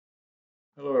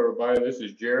Hello everybody, this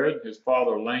is Jared. His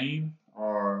father Lane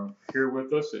are here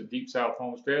with us at Deep South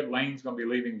Homestead. Lane's going to be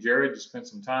leaving Jared to spend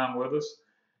some time with us.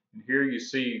 And here you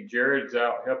see Jared's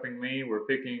out helping me. We're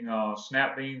picking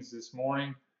snap beans this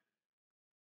morning.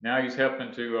 Now he's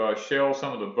helping to shell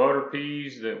some of the butter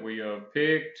peas that we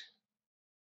picked.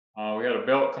 We had a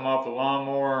belt come off the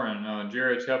lawnmower and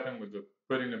Jared's helping with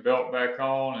putting the belt back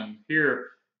on. And here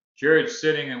Jared's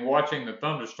sitting and watching the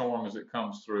thunderstorm as it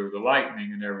comes through, the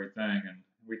lightning and everything. And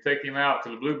we take him out to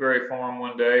the blueberry farm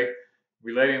one day.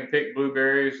 We let him pick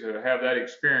blueberries, have that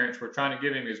experience. We're trying to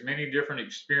give him as many different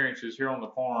experiences here on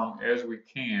the farm as we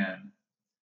can.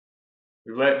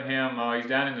 We've let him, he's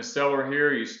down in the cellar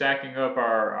here. He's stacking up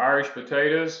our Irish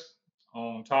potatoes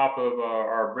on top of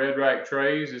our bread rack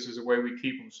trays. This is the way we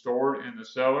keep them stored in the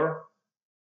cellar.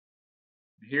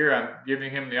 Here I'm giving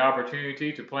him the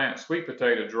opportunity to plant sweet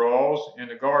potato draws in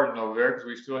the garden over there because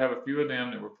we still have a few of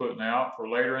them that we're putting out for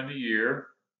later in the year.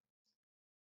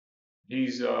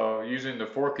 He's using the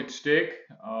forked stick.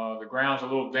 The ground's a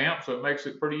little damp, so it makes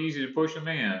it pretty easy to push them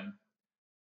in.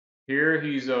 Here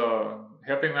he's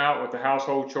helping out with the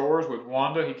household chores with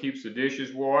Wanda. He keeps the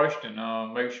dishes washed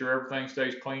and makes sure everything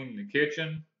stays clean in the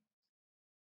kitchen.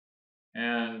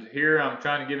 And here I'm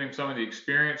trying to give him some of the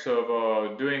experience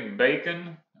of doing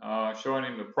bacon, showing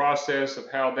him the process of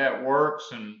how that works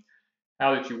and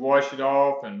how that you wash it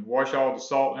off and wash all the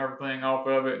salt and everything off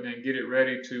of it and then get it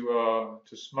ready to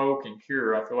smoke and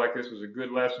cure. I feel like this was a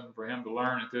good lesson for him to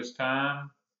learn at this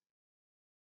time.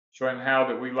 Show him how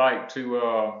that we like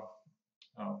to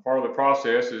part of the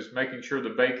process is making sure the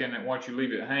bacon that once you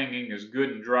leave it hanging is good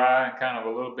and dry and kind of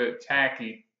a little bit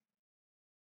tacky.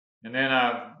 And then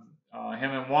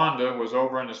him and Wanda was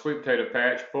over in the sweet potato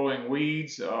patch pulling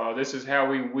weeds. This is how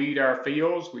we weed our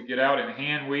fields. We get out and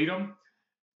hand weed them.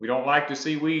 We don't like to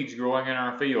see weeds growing in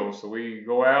our fields, so we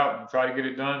go out and try to get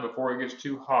it done before it gets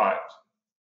too hot.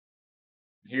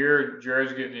 Here,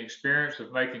 Jared's getting the experience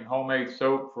of making homemade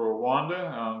soap for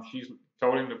Wanda. She's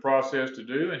told him the process to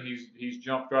do, and he's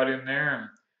jumped right in there and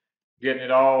getting it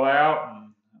all out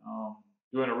and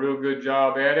doing a real good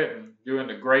job at it and doing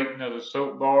the grating of the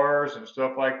soap bars and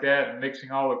stuff like that and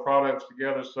mixing all the products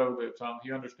together so that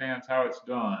he understands how it's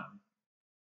done.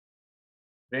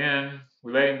 Then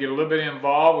we let him get a little bit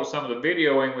involved with some of the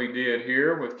videoing we did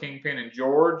here with Kingpin and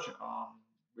George.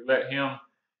 We let him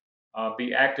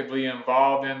be actively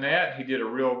involved in that. He did a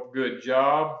real good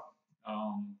job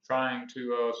trying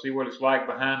to see what it's like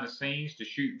behind the scenes to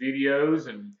shoot videos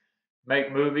and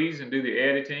make movies and do the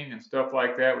editing and stuff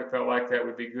like that. We felt like that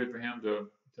would be good for him to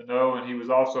know. And he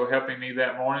was also helping me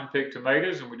that morning pick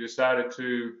tomatoes, and we decided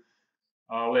to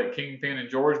let Kingpin and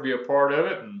George be a part of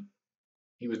it. And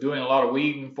he was doing a lot of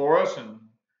weeding for us, and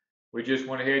we just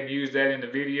went ahead and used that in the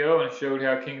video and showed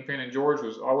how Kingpin and George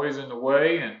was always in the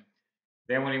way. And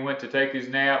then when he went to take his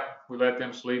nap, we let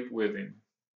them sleep with him.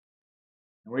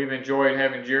 And we've enjoyed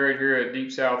having Jared here at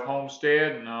Deep South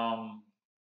Homestead, and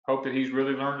hope that he's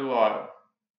really learned a lot.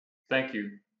 Thank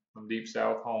you from Deep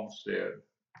South Homestead.